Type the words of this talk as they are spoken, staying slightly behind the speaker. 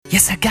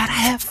Yes, I gotta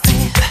have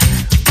faith.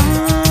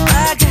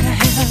 I gotta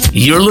have.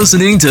 You're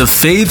listening to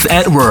Faith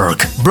at Work,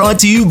 brought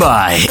to you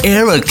by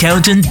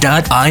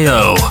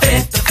AirAccountant.io.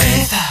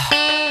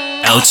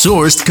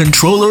 Outsourced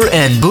controller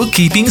and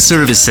bookkeeping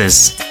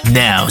services.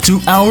 Now to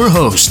our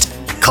host,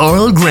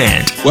 Carl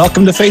Grant.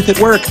 Welcome to Faith at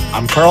Work.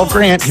 I'm Carl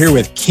Grant here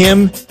with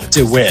Kim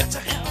DeWitt.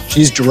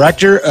 She's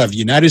Director of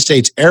United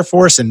States Air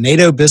Force and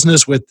NATO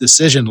Business with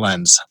Decision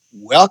Lens.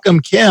 Welcome,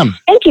 Kim.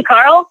 Thank you,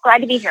 Carl. Glad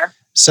to be here.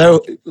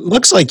 So,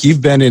 looks like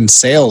you've been in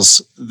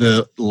sales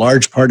the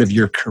large part of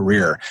your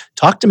career.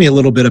 Talk to me a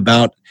little bit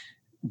about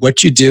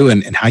what you do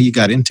and how you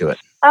got into it.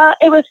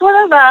 It was sort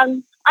of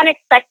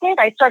unexpected.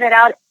 I started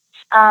out,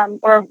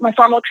 or my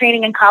formal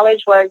training in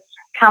college was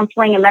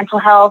counseling and mental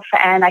health,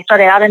 and I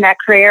started out in that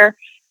career.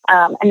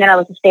 And then I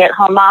was a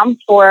stay-at-home mom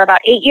for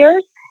about 8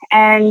 years.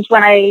 And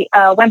when I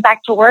went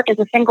back to work as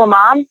a single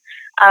mom,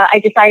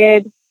 I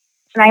decided,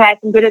 and I had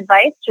some good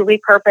advice, to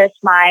repurpose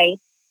my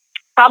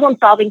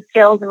problem-solving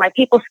skills and my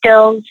people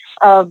skills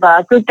of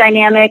group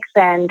dynamics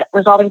and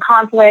resolving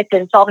conflict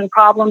and solving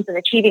problems and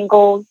achieving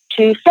goals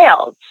to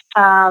sales,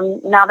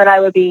 now that I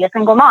would be a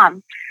single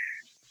mom.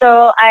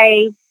 So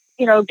I,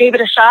 gave it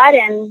a shot,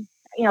 and,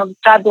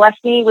 God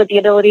blessed me with the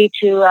ability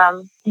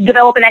to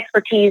develop an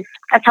expertise.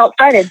 That's how it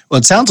started. Well,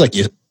 it sounds like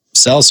you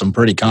sell some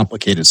pretty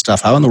complicated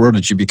stuff. How in the world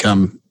did you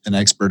become an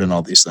expert in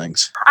all these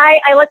things?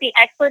 I let the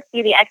experts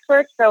be the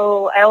experts,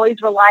 so I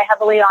always rely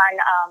heavily on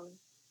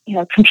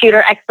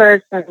computer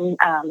experts and,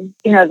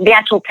 the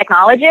actual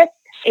technologists.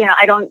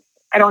 I don't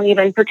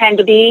even pretend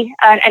to be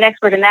an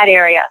expert in that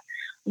area.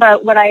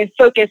 But what I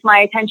focus my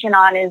attention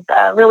on is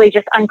really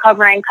just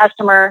uncovering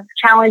customer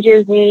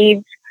challenges,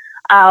 needs,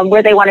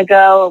 where they want to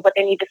go, what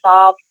they need to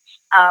solve.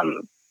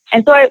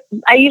 And so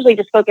I usually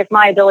just focus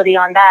my ability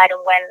on that. And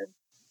when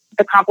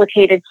the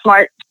complicated,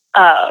 smart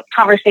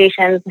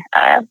conversations,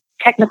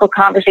 technical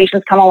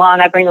conversations come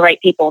along, I bring the right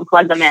people and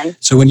plug them in.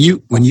 So when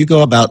you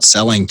go about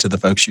selling to the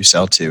folks you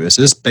sell to, is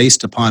this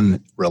based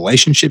upon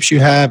relationships you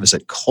have? Is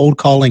it cold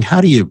calling?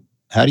 How do you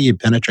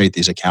penetrate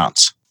these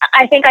accounts?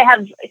 I think I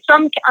have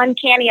some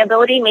uncanny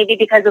ability, maybe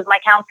because of my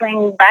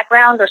counseling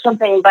background or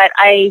something, but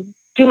I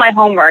do my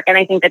homework, and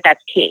I think that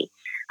that's key.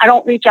 I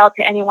don't reach out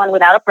to anyone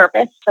without a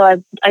purpose. So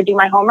I do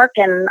my homework,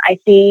 and I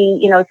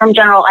see, some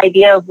general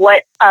idea of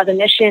what the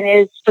mission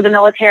is for the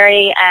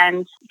military,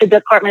 and the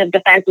Department of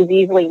Defense is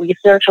easily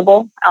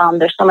researchable.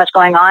 There's so much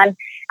going on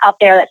out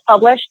there that's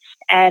published.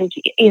 And,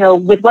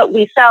 with what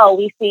we sell,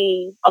 we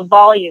see a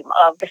volume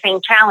of the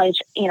same challenge,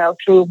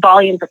 through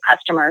volumes of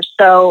customers.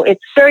 So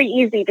it's very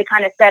easy to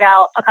kind of set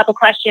out a couple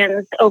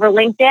questions over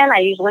LinkedIn. I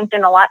use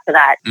LinkedIn a lot for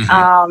that.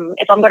 Mm-hmm.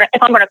 If I'm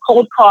going to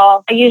cold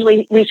call, I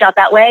usually reach out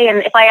that way. And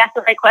if I ask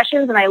the right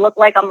questions and I look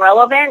like I'm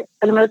relevant,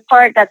 for the most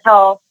part, that's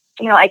how,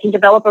 I can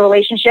develop a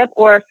relationship,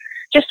 or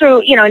just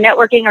through,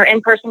 networking or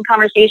in-person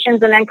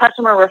conversations, and then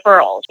customer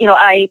referrals.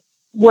 I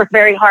work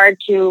very hard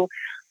to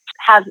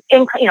have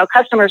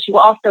customers who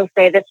also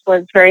say this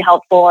was very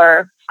helpful,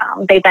 or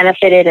they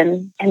benefited,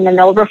 and then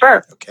they'll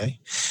refer. Okay.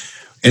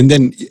 And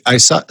then I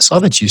saw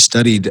that you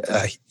studied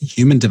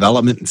human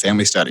development and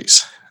family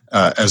studies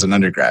as an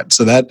undergrad.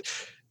 So that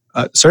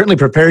certainly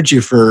prepared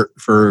you for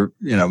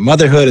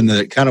motherhood and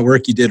the kind of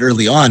work you did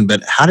early on.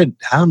 But how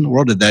in the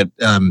world did that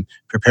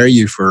prepare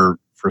you for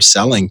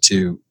selling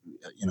to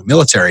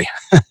military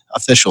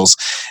officials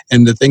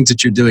and the things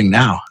that you're doing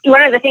now?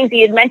 One of the things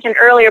you had mentioned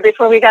earlier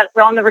before we got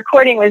on the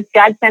recording was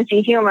God's sense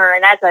of humor,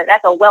 and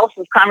that's a wealth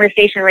of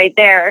conversation right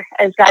there.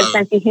 As God's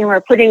sense of humor,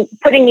 putting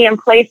me in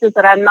places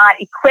that I'm not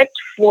equipped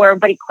for,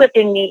 but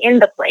equipping me in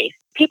the place.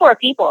 People are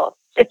people.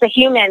 It's a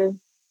human,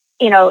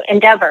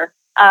 endeavor.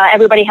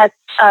 Everybody has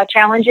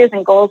challenges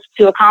and goals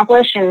to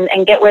accomplish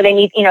and get where they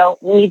need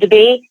to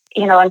be.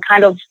 And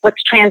kind of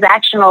what's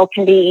transactional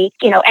can be,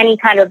 any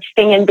kind of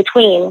thing in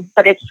between,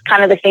 but it's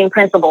kind of the same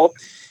principles.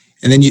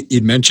 And then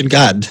you mentioned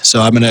God.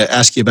 So I'm going to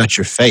ask you about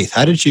your faith.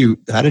 How did you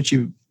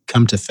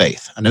come to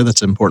faith? I know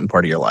that's an important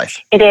part of your life.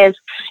 It is.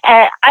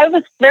 I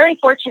was very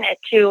fortunate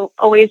to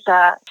always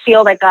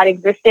feel that God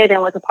existed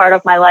and was a part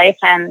of my life.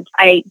 And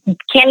I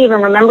can't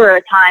even remember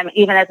a time,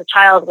 even as a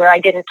child, where I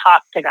didn't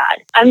talk to God.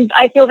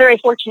 I feel very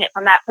fortunate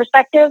from that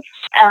perspective.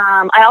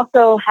 I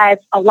also had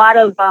a lot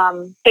of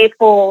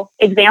faithful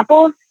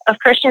examples of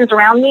Christians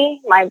around me.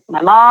 My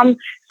mom,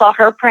 saw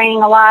her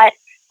praying a lot,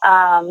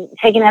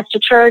 taking us to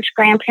church,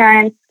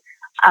 grandparents,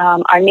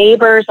 our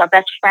neighbors, our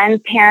best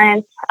friends'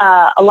 parents,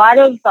 a lot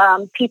of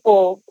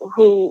people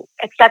who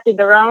accepted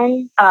their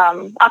own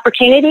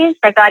opportunities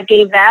that God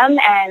gave them.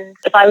 And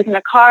if I was in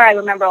a car, I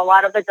remember a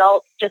lot of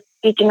adults just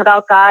speaking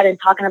about God and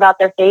talking about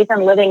their faith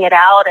and living it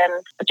out, and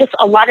just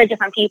a lot of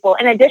different people.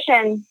 In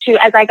addition to,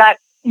 as I got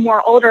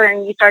more older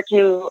and you start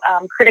to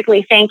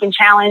critically think and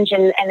challenge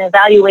and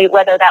evaluate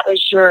whether that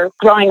was your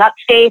growing up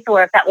faith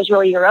or if that was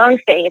really your own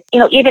faith.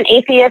 Even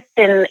atheists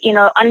and,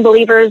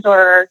 unbelievers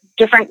or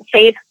different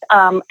faiths,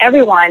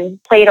 everyone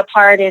played a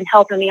part in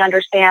helping me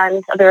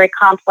understand a very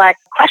complex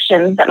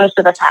question that most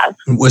of us have.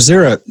 Was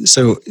there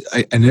so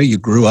I know you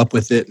grew up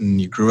with it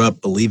and you grew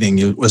up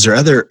believing, was there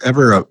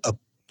ever a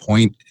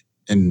point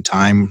in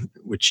time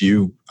which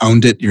you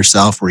owned it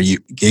yourself, where you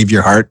gave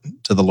your heart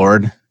to the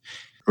Lord?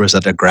 Or was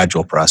that a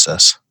gradual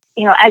process?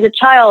 As a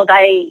child,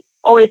 I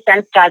always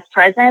sensed God's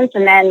presence.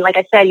 And then, like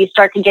I said, you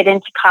start to get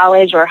into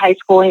college or high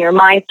school and your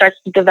mind starts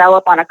to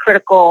develop on a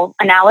critical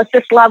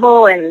analysis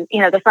level and,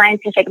 the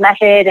scientific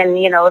method and,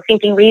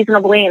 thinking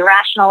reasonably and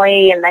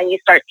rationally. And then you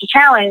start to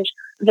challenge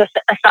the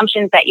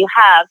assumptions that you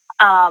have.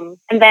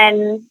 And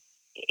then,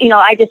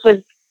 I just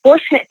was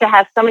fortunate to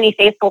have so many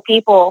faithful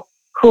people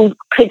who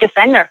could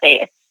defend their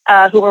faith,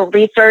 who were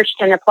researched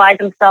and applied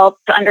themselves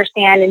to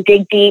understand and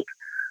dig deep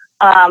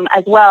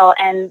as well.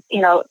 And,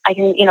 I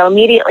can,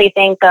 immediately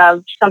think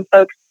of some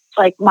folks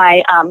like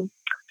my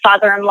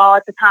father-in-law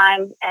at the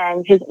time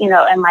and his,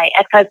 and my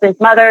ex-husband's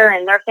mother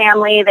and their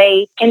family.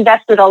 They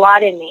invested a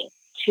lot in me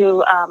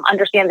to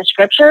understand the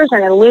scriptures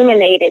and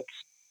illuminated,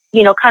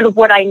 kind of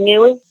what I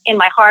knew in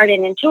my heart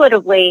and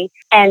intuitively,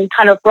 and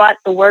kind of brought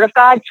the Word of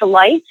God to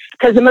life.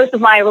 Because most of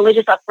my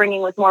religious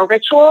upbringing was more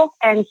ritual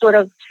and sort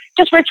of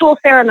just ritual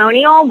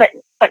ceremonial,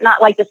 but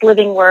not like this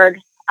living Word,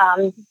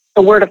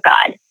 the Word of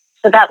God.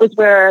 So that was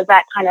where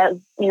that kind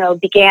of,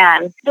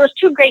 began. There was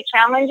two great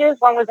challenges.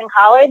 One was in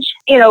college,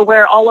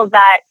 where all of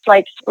that,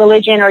 like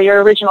religion or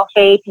your original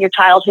faith, your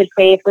childhood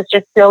faith, was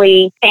just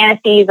silly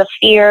fantasies of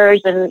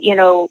fears and,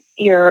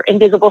 your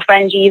invisible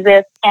friend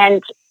Jesus.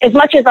 And as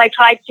much as I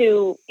tried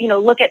to,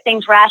 look at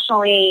things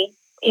rationally,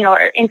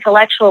 or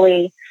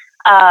intellectually,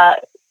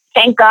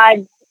 thank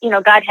God,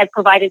 God had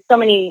provided so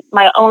many,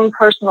 my own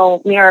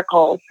personal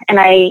miracles. And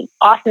I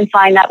often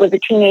find that with the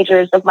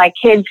teenagers of my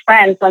kids'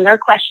 friends, when they're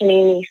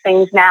questioning these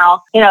things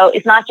now,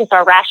 it's not just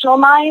our rational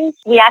minds.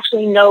 We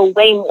actually know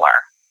way more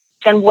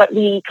than what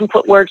we can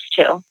put words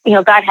to.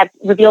 God had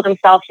revealed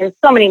himself in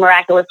so many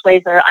miraculous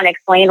ways that are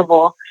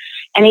unexplainable.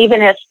 And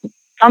even if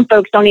some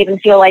folks don't even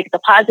feel like the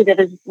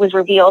positive was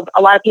revealed,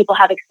 a lot of people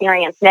have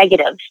experienced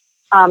negative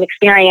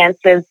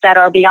experiences that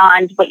are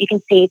beyond what you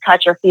can see,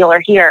 touch, or feel, or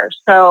hear.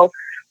 So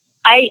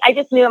I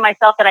just knew in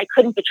myself that I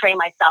couldn't betray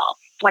myself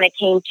when it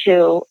came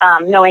to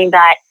knowing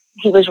that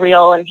he was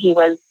real and he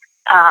was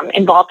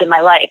involved in my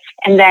life.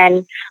 And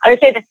then I would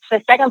say that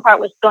the second part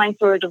was going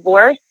through a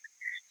divorce.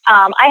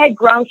 I had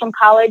grown from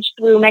college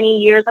through many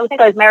years. I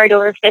think I was married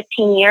over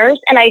 15 years,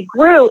 and I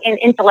grew in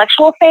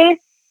intellectual faith,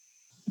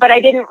 but I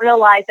didn't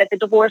realize that the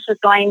divorce was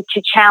going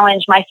to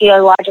challenge my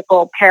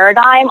theological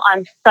paradigm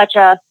on such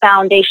a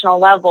foundational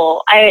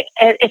level.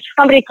 If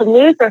somebody could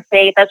lose their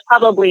faith, that's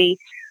probably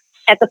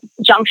at the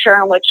juncture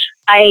in which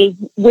I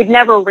would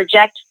never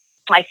reject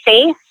my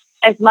faith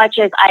as much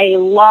as I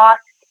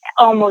lost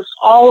almost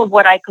all of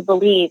what I could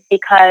believe,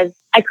 because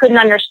I couldn't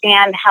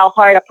understand how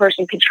hard a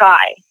person could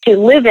try to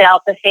live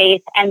out the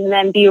faith and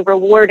then be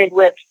rewarded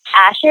with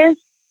ashes,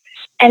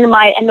 and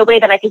the way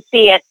that I could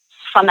see it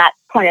from that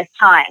point of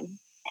time.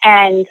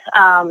 And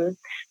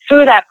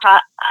through that,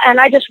 and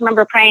I just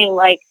remember praying,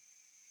 like,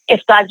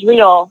 if God's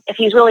real, if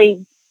he's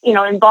really,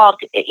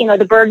 involved,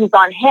 the burden's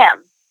on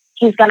him.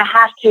 He's going to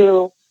have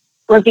to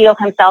reveal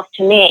himself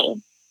to me.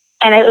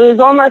 And it was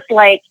almost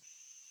like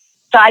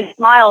God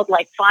smiled,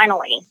 like,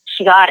 finally,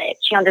 she got it.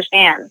 She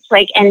understands.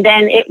 And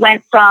then it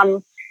went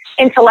from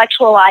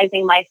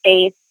intellectualizing my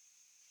faith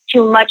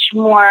to much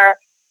more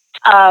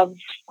of,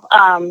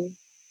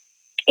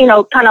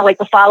 kind of like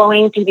the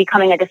following to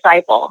becoming a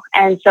disciple.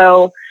 And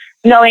so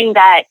knowing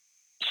that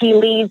he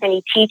leads and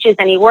he teaches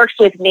and he works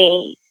with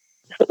me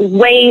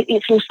way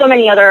through so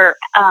many other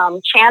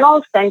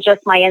channels than just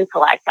my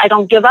intellect. I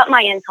don't give up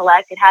my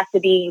intellect. It has to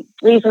be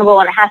reasonable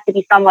and it has to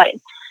be somewhat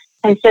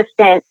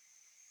consistent.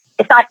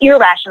 It's not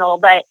irrational,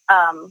 but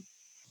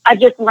I've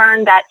just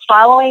learned that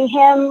following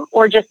him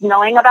or just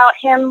knowing about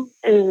him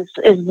is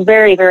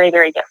very, very,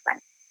 very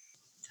different.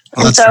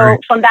 Well, and so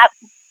from that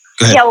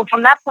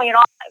point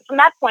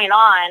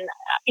on,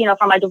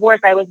 from my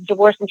divorce, I was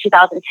divorced in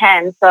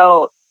 2010.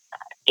 So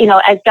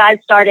as God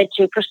started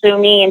to pursue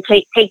me and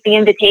take the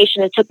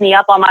invitation and took me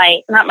up on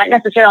not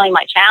necessarily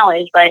my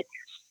challenge, but,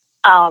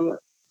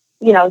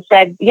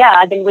 said, yeah,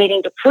 I've been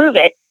waiting to prove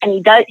it. And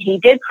he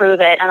did prove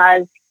it. And I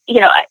was,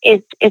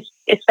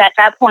 it's at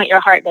that point,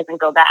 your heart doesn't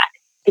go back,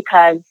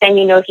 because then,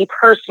 he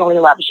personally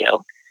loves you.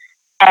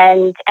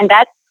 And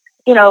that's,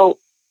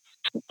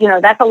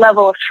 that's a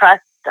level of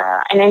trust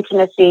and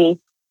intimacy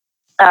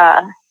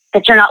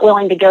that you're not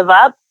willing to give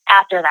up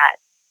after that.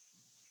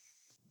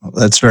 Well,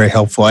 that's very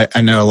helpful.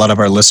 I know a lot of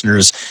our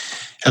listeners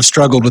have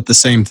struggled with the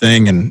same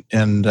thing,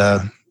 and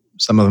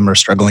some of them are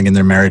struggling in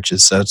their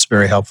marriages. So it's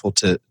very helpful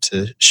to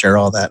share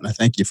all that. And I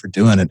thank you for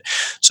doing it.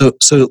 So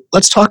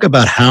let's talk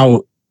about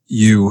how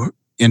you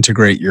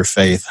integrate your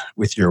faith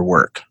with your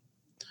work.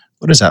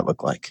 What does that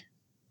look like?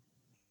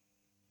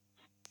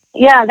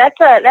 Yeah, that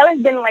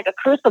has been like a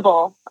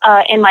crucible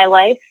in my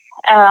life.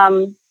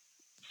 I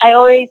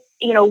always,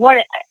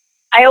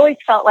 I always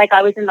felt like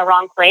I was in the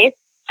wrong place.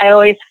 I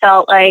always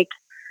felt like,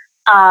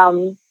 I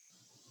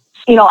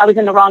was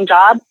in the wrong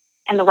job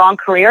and the wrong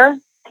career.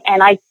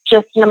 And I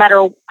just, no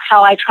matter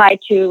how I tried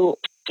to,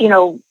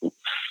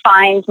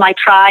 find my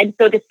tribe,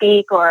 so to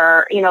speak,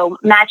 or,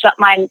 match up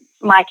my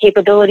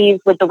capabilities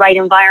with the right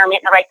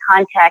environment and the right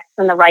context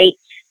and the right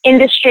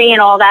industry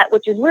and all that,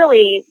 which is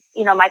really,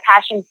 my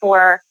passion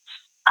for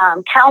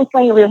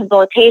counseling,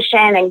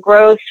 rehabilitation, and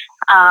growth,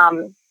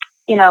 and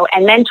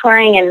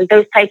mentoring and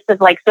those types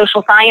of like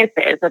social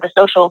sciences or the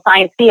social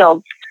science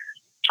fields,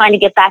 trying to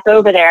get back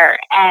over there.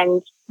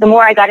 And the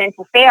more I got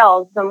into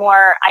sales, the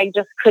more I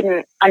just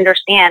couldn't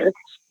understand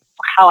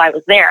how I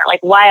was there, like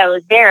why I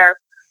was there.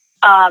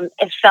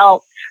 It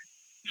felt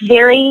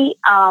very,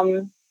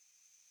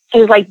 it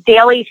was like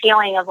daily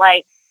feeling of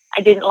like,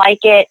 I didn't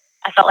like it.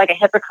 I felt like a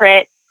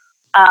hypocrite,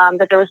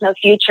 that there was no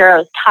future. I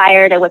was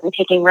tired. I wasn't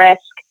taking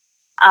risk.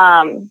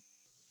 I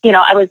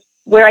was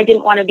where I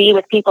didn't want to be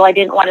with people I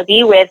didn't want to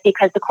be with,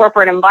 because the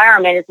corporate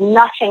environment is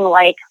nothing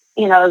like,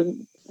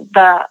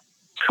 the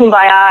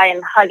kumbaya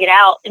and hug it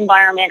out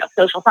environment of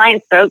social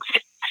science folks.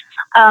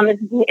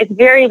 It's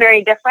very,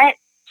 very different.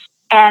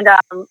 And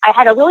I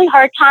had a really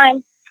hard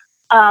time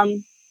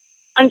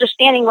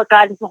understanding what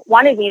God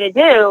wanted me to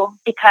do,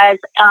 because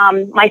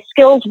my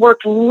skills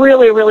worked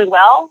really, really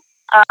well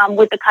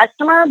with the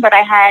customer, but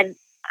I had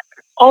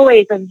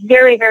always a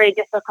very, very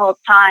difficult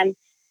time.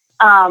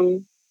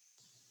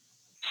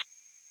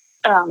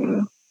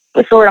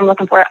 What's the word I'm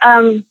looking for?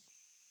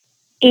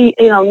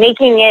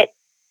 Making it,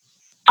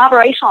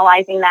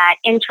 operationalizing that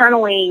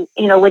internally,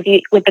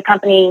 with the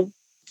company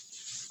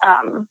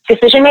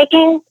decision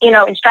making,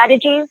 and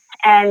strategies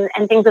and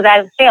things of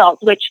that sales,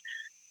 which.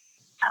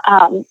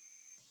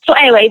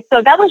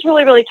 So that was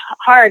really, really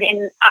hard.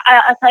 And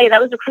I'll tell you,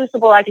 that was a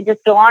crucible I could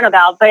just go on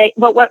about. But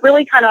what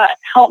really kind of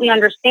helped me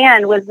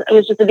understand was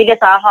just the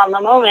biggest aha in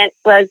the moment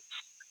was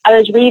I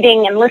was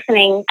reading and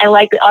listening. I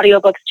like the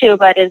audiobooks too,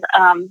 but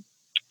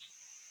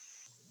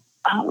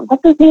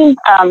what's his name?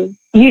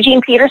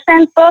 Eugene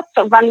Peterson's book,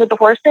 The Run with the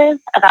Horses,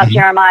 about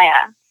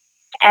Jeremiah.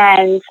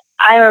 And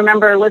I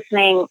remember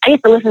listening. I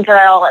used to listen to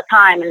that all the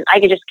time, and I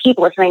could just keep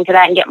listening to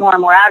that and get more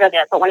and more out of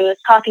it. But when he was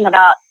talking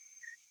about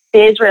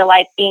the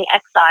Israelites being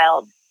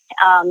exiled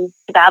to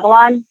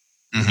Babylon,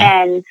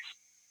 and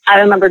I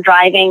remember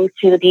driving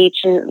to the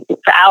beach and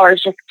for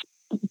hours, just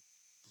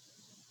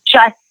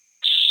shocked,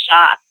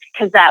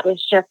 because that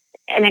was just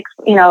an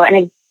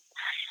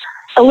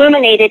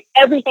illuminated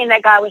everything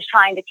that God was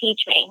trying to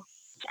teach me,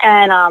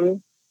 and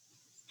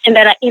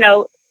that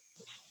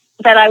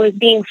that I was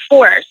being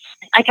forced.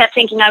 I kept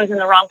thinking I was in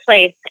the wrong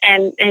place,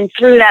 and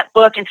through that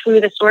book and through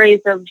the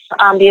stories of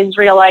the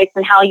Israelites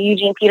and how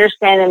Eugene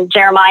Peterson and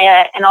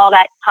Jeremiah and all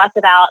that talked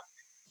about,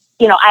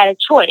 I had a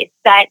choice.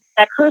 That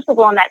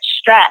crucible and that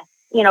stress,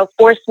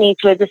 forced me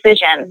to a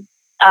decision,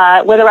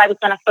 whether I was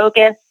going to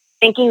focus,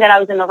 thinking that I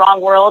was in the wrong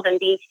world and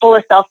be full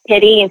of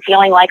self-pity and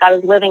feeling like I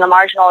was living a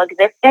marginal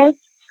existence,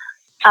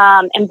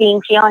 and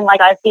feeling like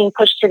I was being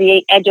pushed to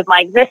the edge of my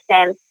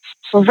existence,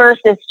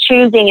 versus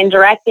choosing and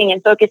directing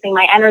and focusing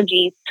my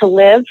energies to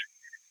live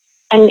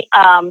and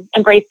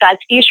embrace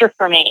God's future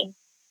for me.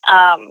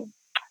 I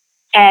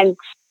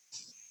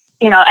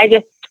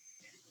just,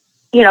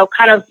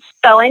 kind of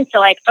fell into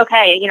like,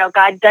 okay,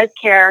 God does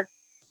care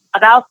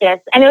about this.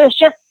 And it was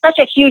just such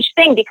a huge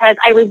thing because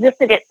I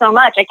resisted it so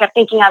much. I kept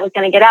thinking I was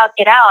going to get out.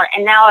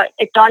 And now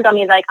it dawned on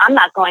me, like, I'm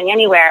not going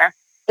anywhere.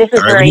 This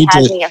is where he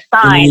has me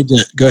assigned. We need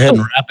to go ahead and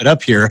wrap it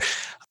up here.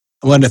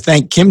 I want to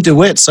thank Kim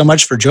DeWitt so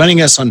much for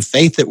joining us on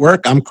Faith at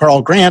Work. I'm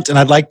Carl Grant, and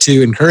I'd like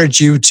to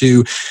encourage you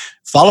to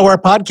follow our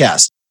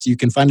podcast. You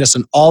can find us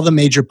on all the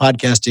major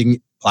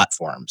podcasting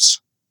platforms.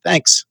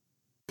 Thanks.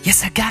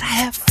 Yes, I gotta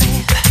have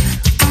faith.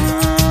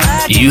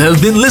 You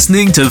have been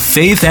listening to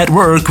Faith at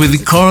Work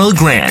with Carl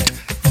Grant,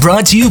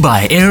 brought to you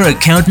by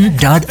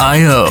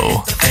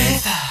AirAccountant.io.